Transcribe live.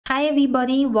Hi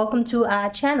everybody, welcome to our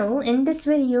channel. In this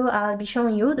video, I'll be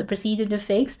showing you the procedure to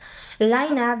fix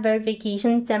line app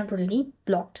verification temporarily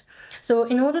blocked. So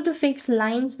in order to fix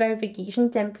lines verification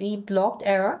temporarily blocked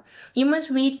error, you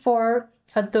must wait for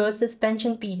the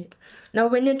suspension period. Now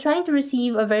when you're trying to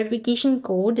receive a verification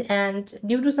code and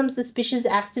due to some suspicious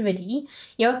activity,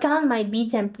 your account might be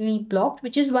temporarily blocked,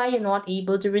 which is why you're not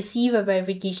able to receive a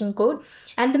verification code,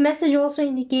 and the message also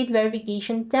indicate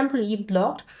verification temporarily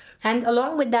blocked, and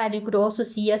along with that you could also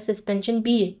see a suspension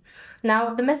period.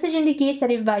 Now the message indicates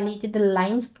that you've violated the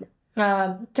line's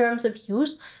terms of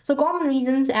use. So common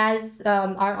reasons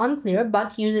are unclear,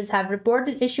 but users have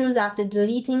reported issues after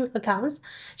deleting accounts,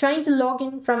 trying to log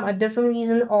in from a different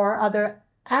reason, or other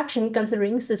action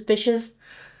considering suspicious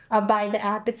by the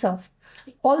app itself.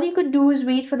 All you could do is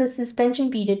wait for the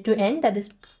suspension period to end, that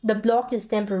is, the block is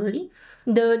temporary.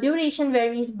 The duration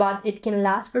varies, but it can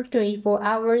last for 24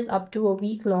 hours up to a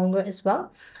week longer as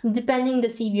well, depending the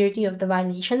severity of the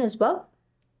violation as well.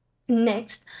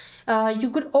 Next,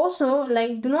 you could also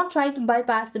do not try to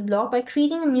bypass the block by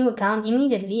creating a new account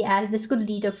immediately, as this could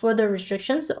lead to further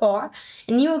restrictions, or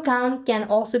a new account can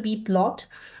also be blocked,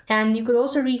 and you could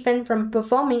also refrain from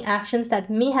performing actions that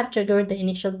may have triggered the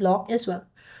initial block as well.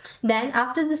 Then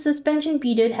after the suspension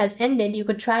period has ended, you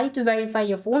could try to verify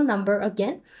your phone number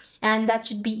again, and that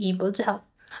should be able to help.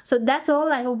 So that's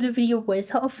all. I hope the video was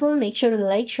helpful. Make sure to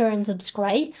like, share and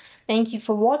subscribe. Thank you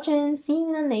for watching. See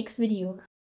you in the next video.